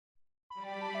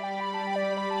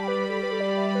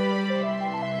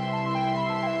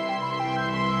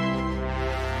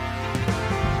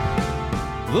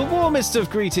The warmest of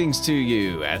greetings to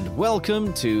you, and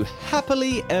welcome to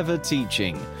Happily Ever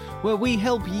Teaching, where we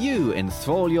help you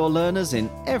enthrall your learners in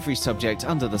every subject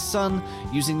under the sun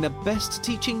using the best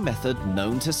teaching method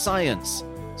known to science,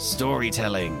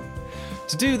 storytelling.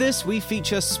 To do this, we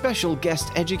feature special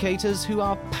guest educators who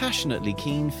are passionately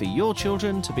keen for your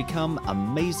children to become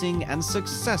amazing and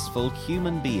successful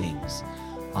human beings.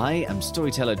 I am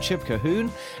storyteller Chip Cahoon,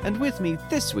 and with me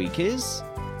this week is...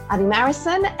 Abby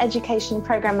Marison, Education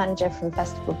Programme Manager from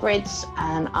Festival Bridge,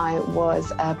 and I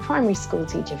was a primary school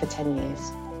teacher for 10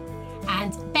 years.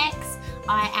 And Bex,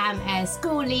 I am a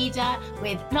school leader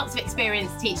with lots of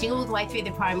experience teaching all the way through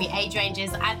the primary age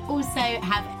ranges, and also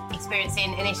have experience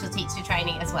in initial teacher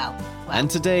training as well. And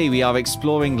today we are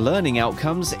exploring learning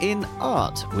outcomes in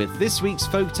art with this week's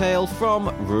folktale from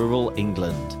rural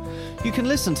England. You can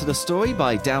listen to the story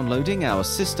by downloading our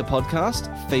sister podcast,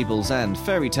 Fables and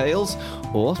Fairy Tales,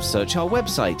 or search our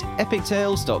website,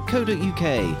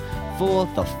 epictales.co.uk, for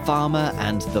The Farmer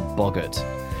and the Boggart.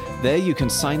 There you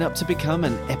can sign up to become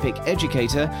an epic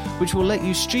educator, which will let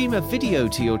you stream a video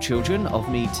to your children of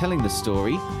me telling the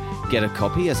story, get a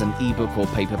copy as an ebook or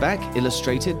paperback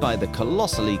illustrated by the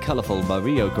colossally colourful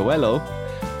Mario Coelho,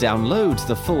 download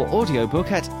the full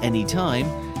audiobook at any time,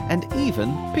 and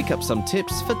even pick up some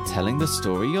tips for telling the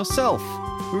story yourself.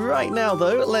 Right now,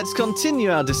 though, let's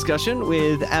continue our discussion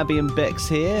with Abby and Bex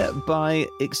here by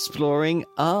exploring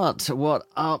art. What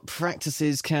art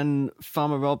practices can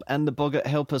Farmer Rob and the Boggart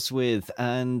help us with?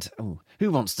 And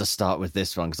who wants to start with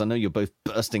this one? Because I know you're both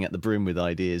bursting at the brim with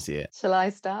ideas here. Shall I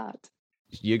start?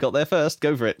 You got there first.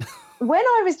 Go for it. When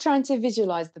I was trying to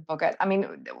visualise the Boggart, I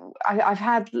mean, I've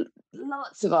had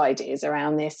lots of ideas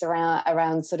around this,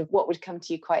 around sort of what would come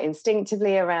to you quite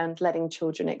instinctively, around letting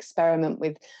children experiment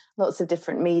with lots of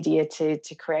different media to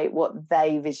create what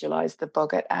they visualise the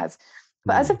Boggart as.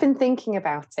 But as I've been thinking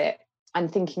about it and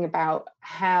thinking about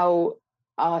how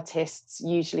artists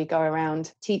usually go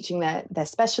around teaching their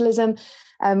specialism,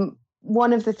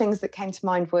 one of the things that came to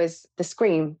mind was The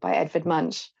Scream by Edvard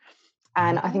Munch.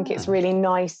 And I think it's really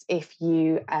nice if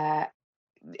you, at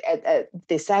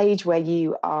this age where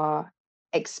you are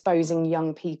exposing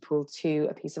young people to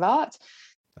a piece of art.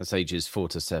 That's ages 4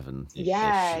 to 7.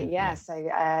 Yeah.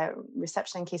 So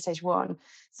reception and key stage 1.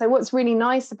 So what's really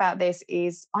nice about this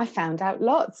is I found out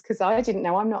lots, because I didn't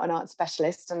know. I'm not an art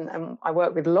specialist, and I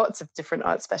work with lots of different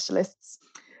art specialists.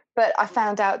 But I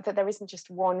found out that there isn't just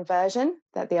one version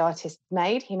that the artist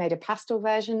made. He made a pastel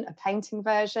version, a painting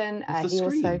version.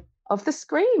 Of The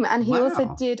Scream, and he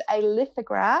also did a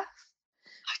lithograph.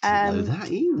 I didn't know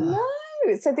that either. No,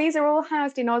 so these are all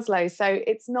housed in Oslo, so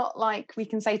it's not like we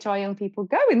can say to our young people,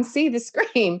 go and see The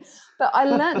Scream. But I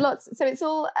learned lots, so it's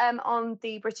all on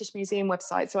the British Museum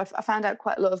website, so I found out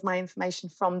quite a lot of my information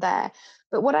from there.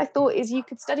 But what I thought is you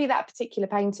could study that particular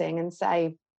painting and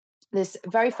say, this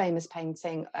very famous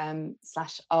painting /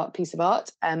 art piece of art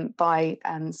by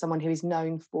someone who is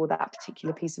known for that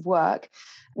particular piece of work,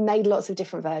 made lots of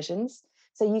different versions.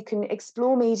 So you can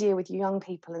explore media with your young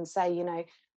people and say,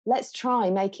 let's try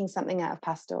making something out of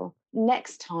pastel.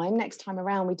 Next time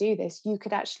around we do this, you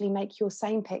could actually make your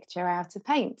same picture out of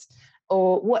paint,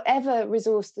 or whatever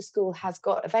resource the school has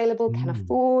got available, can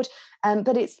afford.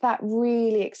 But it's that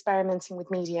really experimenting with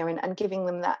media and giving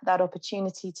them that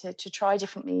opportunity to try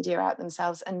different media out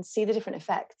themselves and see the different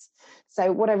effects.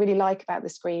 So what I really like about The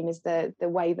Scream is the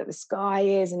way that the sky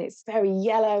is, and it's very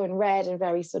yellow and red and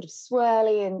very sort of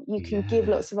swirly, and you can give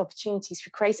lots of opportunities for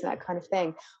creating that kind of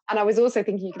thing. And I was also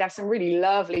thinking you could have some really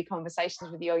lovely conversations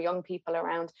with your young people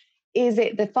around, is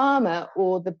it the farmer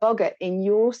or the Boggart in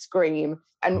your Scream?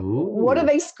 And what are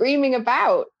they screaming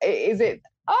about? Is it,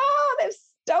 they've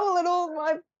stolen all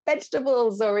my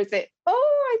vegetables? Or is it,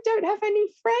 I don't have any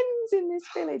friends in this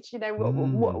village?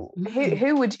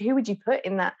 Who would you put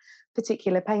in that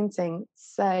particular painting?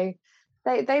 So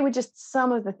they were just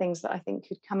some of the things that I think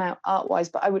could come out art-wise.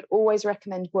 But I would always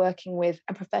recommend working with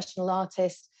a professional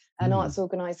artist, an arts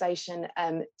organisation,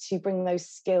 to bring those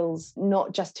skills,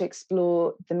 not just to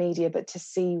explore the media, but to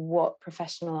see what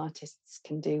professional artists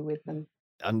can do with them.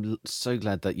 I'm so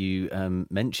glad that you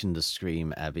mentioned The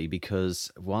Scream, Abby,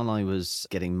 because while I was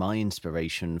getting my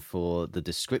inspiration for the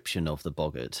description of the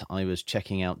Boggart, I was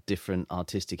checking out different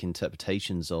artistic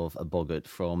interpretations of a Boggart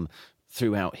from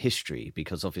throughout history,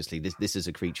 because obviously this is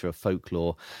a creature of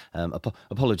folklore.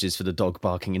 Apologies for the dog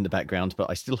barking in the background, but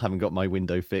I still haven't got my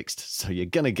window fixed, so you're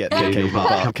going to get the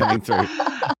bark coming through.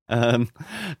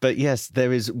 But yes,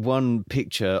 there is one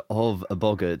picture of a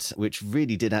boggart which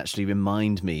really did actually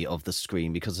remind me of the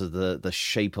Scream because of the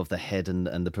shape of the head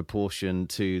and the proportion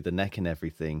to the neck and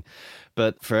everything.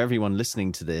 But for everyone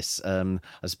listening to this, I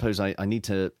suppose I need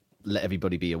to let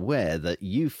everybody be aware that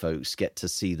you folks get to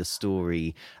see the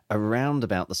story around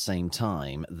about the same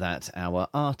time that our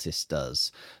artist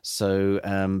does. So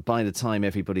by the time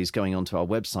everybody's going onto our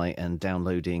website and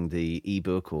downloading the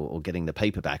ebook or getting the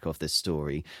paperback of this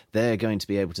story, they're going to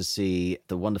be able to see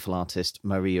the wonderful artist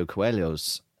Mario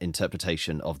Coelho's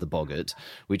interpretation of the Boggart,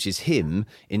 which is him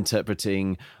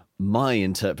interpreting my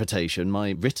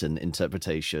written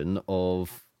interpretation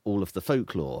of all of the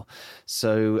folklore.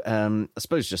 So I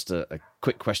suppose just a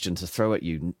quick question to throw at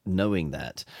you, knowing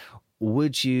that,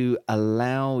 would you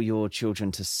allow your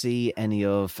children to see any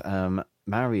of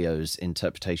Mario's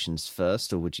interpretations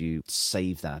first, or would you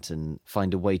save that and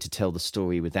find a way to tell the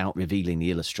story without revealing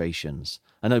the illustrations?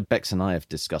 I know Bex and I have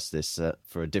discussed this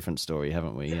for a different story,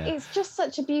 haven't we? Yeah. It's just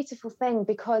such a beautiful thing,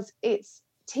 because it's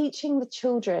teaching the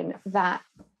children that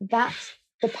that's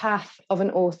the path of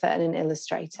an author and an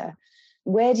illustrator.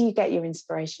 Where do you get your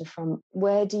inspiration from?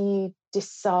 Where do you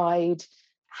decide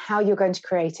how you're going to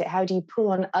create it? How do you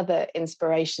pull on other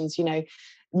inspirations? You know,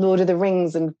 Lord of the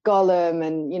Rings and Gollum,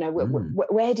 and, you know,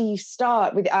 where do you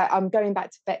start with? I'm going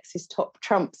back to Bex's top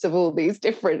trumps of all these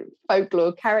different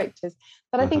folklore characters.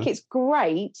 But I think it's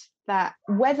great that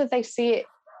whether they see it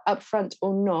up front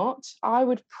or not, I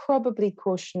would probably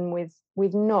caution with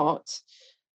not.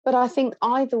 But I think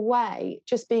either way,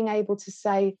 just being able to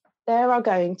say, there are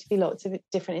going to be lots of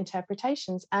different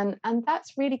interpretations. And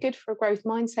that's really good for a growth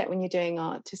mindset when you're doing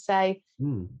art, to say,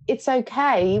 it's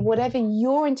okay, whatever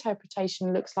your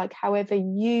interpretation looks like, however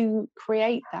you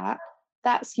create that,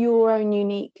 that's your own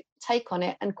unique take on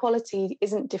it. And quality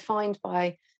isn't defined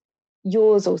by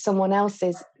yours or someone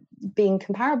else's being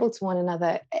comparable to one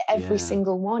another. Every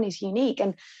single one is unique.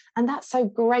 And that's so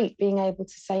great, being able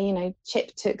to say, you know,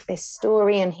 Chip took this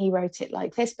story and he wrote it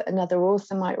like this, but another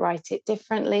author might write it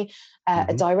differently.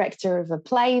 A director of a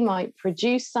play might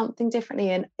produce something differently.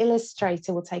 An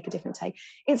illustrator will take a different take.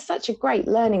 It's such a great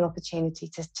learning opportunity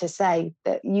to say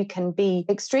that you can be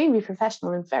extremely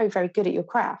professional and very, very good at your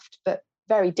craft, but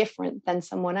very different than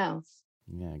someone else.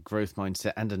 Yeah, growth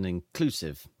mindset and an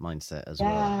inclusive mindset as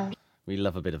well. We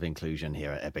love a bit of inclusion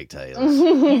here at Epic Tales.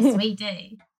 Yes, we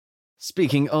do.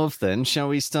 Speaking of, then, shall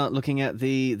we start looking at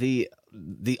the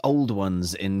old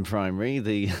ones in primary,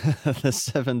 the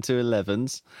 7 to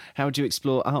 11s? How would you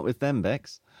explore art with them,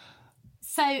 Bex?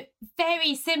 So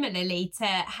very similarly to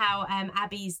how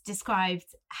Abby's described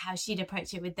how she'd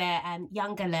approach it with their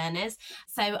younger learners.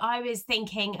 So I was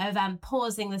thinking of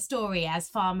pausing the story as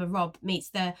Farmer Rob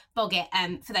meets the Boggart.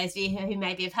 For those of you who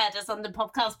maybe have heard us on the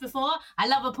podcast before, I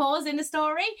love a pause in a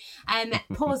story.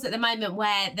 Pause at the moment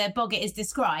where the Boggart is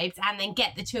described, and then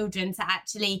get the children to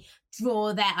actually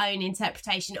draw their own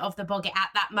interpretation of the Boggart at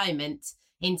that moment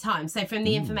in time. So from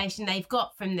the information they've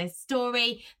got from the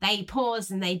story, they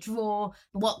pause and they draw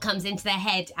what comes into their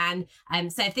head. And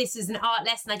so if this was an art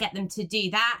lesson, I get them to do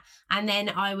that. And then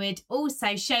I would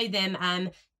also show them,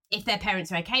 if their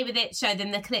parents are okay with it, show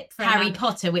them the clip from Harry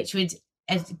Potter, which would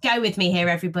go with me here,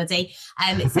 everybody.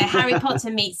 So Harry Potter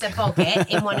meets a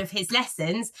Boggart in one of his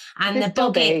lessons, and Who's the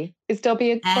Boggart Dobby? Is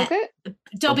Dobby a Boggart?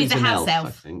 Dobby's the house elf. I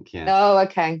think, yeah. Oh,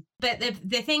 okay. But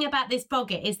the thing about this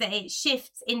Boggart is that it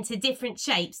shifts into different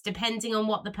shapes depending on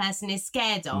what the person is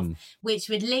scared of, which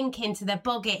would link into the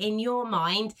Boggart in your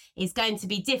mind is going to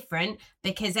be different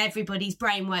because everybody's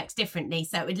brain works differently.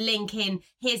 So it would link in,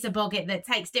 here's a Boggart that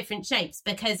takes different shapes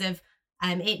because of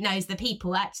it knows the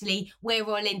people. Actually, we're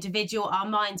all individual. Our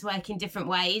minds work in different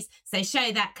ways. So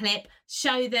show that clip,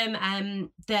 show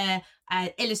them the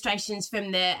illustrations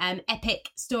from the epic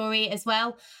story as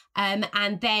well. And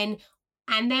then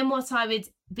what I would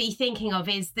be thinking of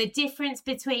is the difference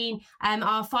between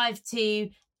our 5 to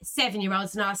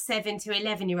 7-year-olds and our 7 to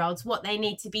 11-year-olds. What they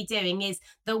need to be doing is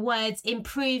the words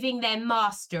improving their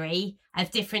mastery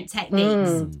of different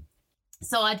techniques.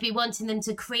 So I'd be wanting them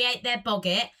to create their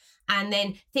Boggart, and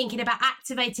then thinking about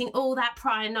activating all that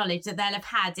prior knowledge that they'll have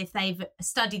had if they've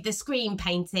studied the screen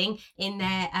painting in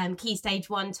their Key Stage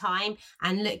 1 time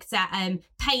and looked at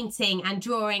painting and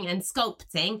drawing and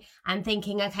sculpting, and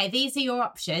thinking, okay, these are your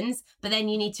options, but then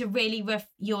you need to really,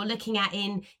 you're looking at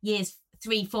in years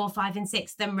 3, 4, 5 and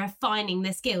 6, them refining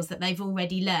the skills that they've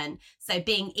already learned. So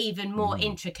being even more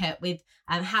intricate with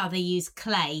how they use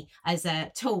clay as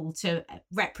a tool to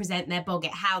represent their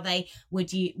Boggart, how they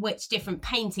would use, which different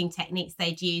painting techniques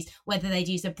they'd use, whether they'd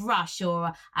use a brush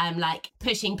or like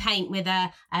pushing paint with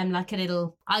a like a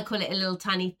little, I call it a little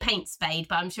tiny paint spade,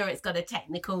 but I'm sure it's got a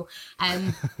technical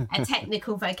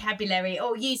vocabulary,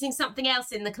 or using something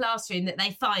else in the classroom that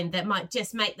they find that might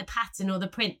just make the pattern or the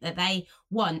print that they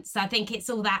want. So I think it's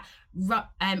all that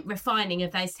refining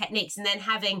of those techniques, and then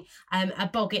having a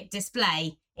Boggart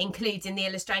display including the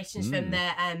illustrations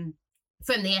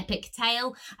from the epic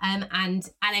tale, and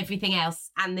everything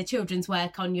else, and the children's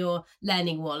work on your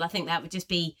learning wall. I think that would just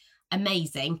be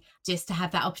amazing, just to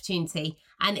have that opportunity.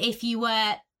 And if you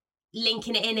were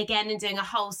linking it in again and doing a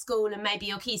whole school, and maybe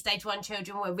your Key Stage 1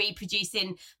 children were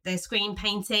reproducing the screen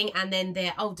painting, and then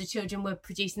the older children were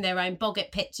producing their own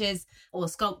boggart pictures or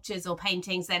sculptures or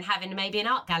paintings, then having maybe an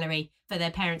art gallery for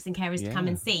their parents and carers to come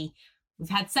and see. We've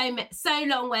had so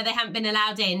long where they haven't been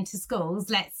allowed into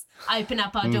schools. Let's open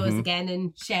up our doors again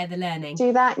and share the learning.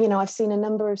 Do that. I've seen a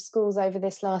number of schools over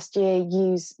this last year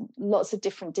use lots of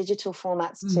different digital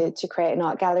formats to create an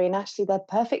art gallery, and actually they're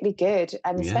perfectly good.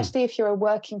 And especially if you're a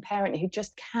working parent who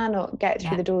just cannot get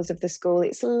through the doors of the school,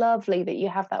 it's lovely that you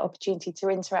have that opportunity to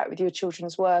interact with your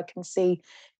children's work and see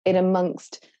it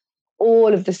amongst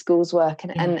all of the school's work,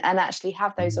 and actually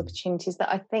have those opportunities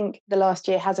that I think the last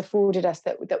year has afforded us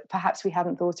that perhaps we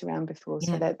haven't thought around before.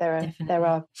 So that there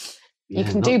are you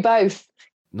can do both.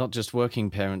 Not just working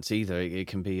parents either. It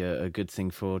can be a good thing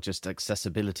for just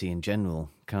accessibility in general,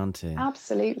 can't it?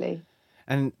 Absolutely.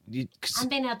 And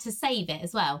being able to save it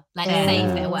as well, like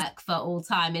save their work for all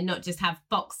time, and not just have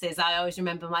boxes. I always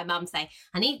remember my mum saying,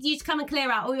 I need you to come and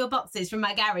clear out all your boxes from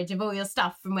my garage of all your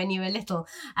stuff from when you were little.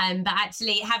 But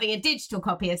actually having a digital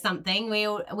copy of something, we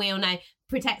all know,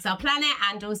 protects our planet,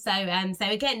 and also so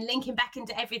again, linking back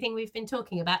into everything we've been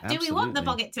talking about. Absolutely. Do we want the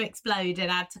boggart to explode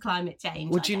and add to climate change?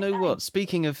 Well, do you know what?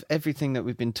 Speaking of everything that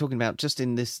we've been talking about just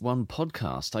in this one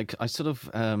podcast, I sort of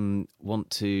want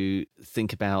to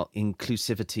think about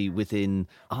inclusivity within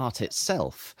art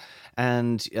itself.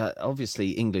 And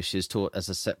obviously English is taught as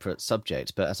a separate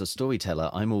subject, but as a storyteller,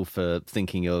 I'm all for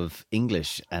thinking of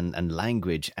English and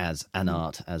language as an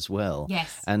art as well.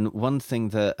 Yes. And one thing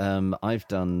that I've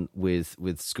done with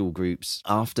school groups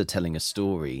after telling a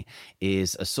story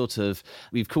is a sort of,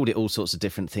 we've called it all sorts of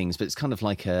different things, but it's kind of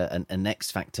like an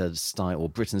X Factor style or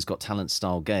Britain's Got Talent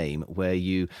style game, where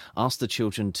you ask the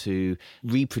children to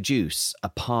reproduce a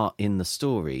part in the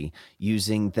story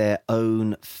using their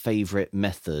own favourite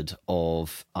method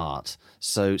of art.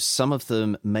 So some of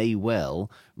them may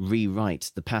well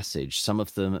rewrite the passage. Some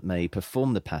of them may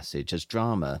perform the passage as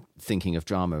drama, thinking of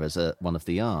drama as one of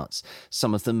the arts.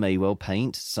 Some of them may well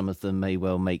paint. Some of them may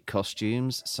well make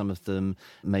costumes. Some of them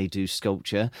may do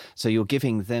sculpture. So you're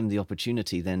giving them the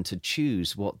opportunity then to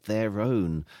choose what their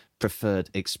own preferred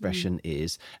expression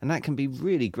is. And that can be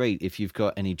really great if you've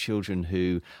got any children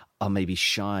who are maybe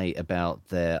shy about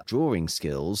their drawing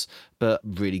skills, but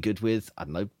really good with, I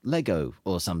don't know, Lego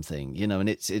or something, and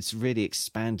it's really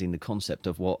expanding the concept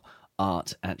of what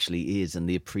art actually is and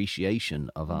the appreciation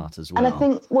of art as well. And I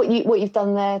think what you've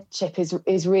done there, Chip,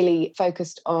 is really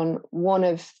focused on one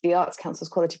of the Arts Council's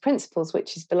quality principles,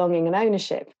 which is belonging and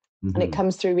ownership. And it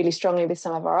comes through really strongly with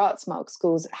some of our ArtsMark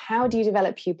schools. How do you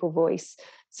develop pupil voice?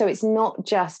 So it's not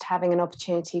just having an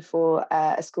opportunity for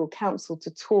a school council to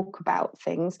talk about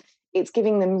things. It's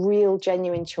giving them real,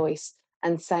 genuine choice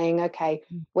and saying, okay,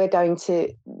 we're going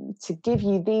to give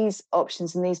you these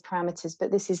options and these parameters,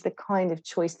 but this is the kind of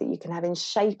choice that you can have in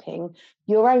shaping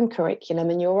your own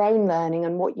curriculum and your own learning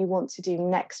and what you want to do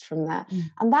next from that.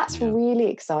 And that's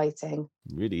really exciting.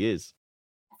 It really is.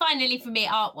 Finally, for me,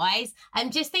 art-wise, I'm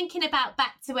just thinking about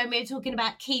back to when we were talking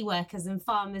about key workers and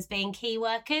farmers being key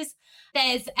workers.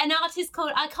 There's an artist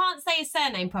called, I can't say his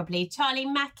surname properly, Charlie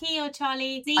Mackey or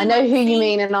Charlie Z. I know who you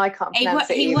mean, and I can't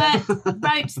pronounce it He either.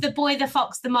 wrote The Boy, the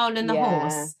Fox, the Mole and the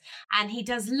Horse. And he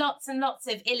does lots and lots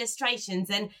of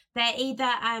illustrations, and they're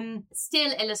either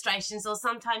still illustrations, or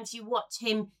sometimes you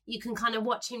can kind of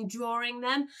watch him drawing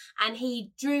them. And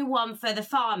he drew one for the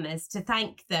farmers to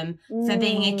thank them for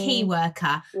being a key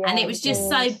worker. Yeah, and it was just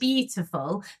so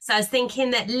beautiful. So I was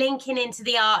thinking that linking into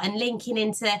the art and linking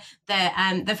into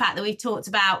the fact that we've talked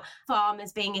about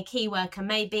farmers being a key worker,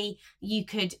 maybe you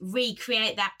could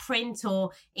recreate that print,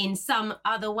 or in some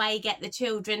other way get the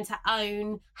children to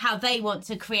own how they want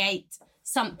to create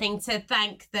something to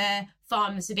thank the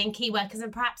farmers for being key workers,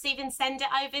 and perhaps even send it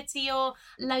over to your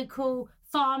local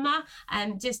farmer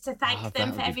just to thank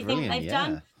them for everything they've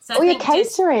done. So or your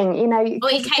catering, or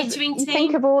your catering you team.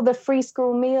 Think of all the free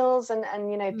school meals and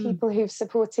people who've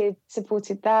supported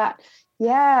that.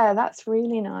 Yeah, that's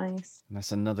really nice. And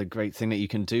that's another great thing that you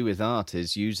can do with art,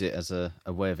 is use it as a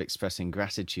way of expressing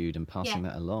gratitude and passing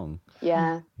that along.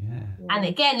 Yeah. And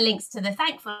again, links to the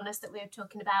thankfulness that we were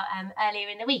talking about earlier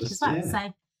in the week as well.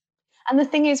 So, and the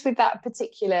thing is, with that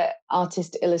particular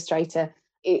artist illustrator,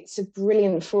 it's a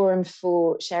brilliant forum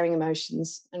for sharing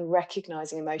emotions and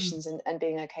recognizing emotions and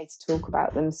being okay to talk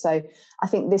about them. So I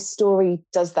think this story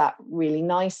does that really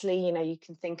nicely. You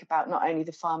can think about not only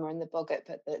the farmer and the boggart,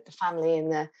 but the family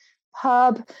and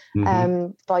pub.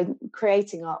 By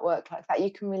creating artwork like that,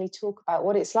 you can really talk about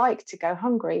what it's like to go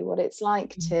hungry, what it's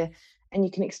like to, and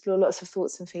you can explore lots of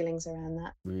thoughts and feelings around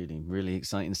that. Really, really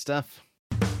exciting stuff.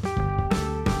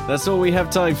 That's all we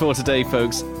have time for today,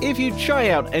 folks. If you try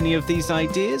out any of these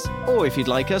ideas, or if you'd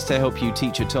like us to help you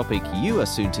teach a topic you are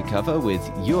soon to cover with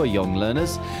your young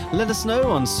learners, let us know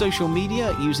on social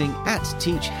media using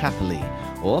 @TeachHappily,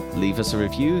 or leave us a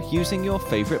review using your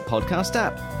favourite podcast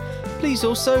app. Please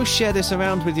also share this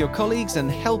around with your colleagues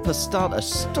and help us start a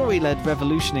story-led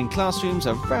revolution in classrooms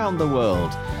around the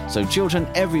world, so children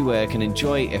everywhere can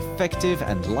enjoy effective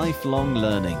and lifelong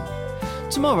learning.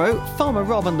 Tomorrow, Farmer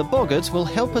Rob and the Boggarts will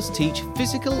help us teach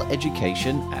physical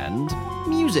education and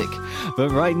music. But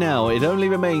right now, it only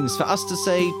remains for us to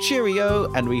say cheerio,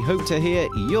 and we hope to hear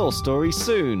your story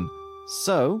soon.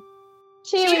 So,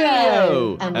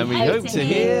 cheerio! And we hope to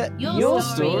hear your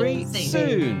story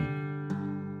soon.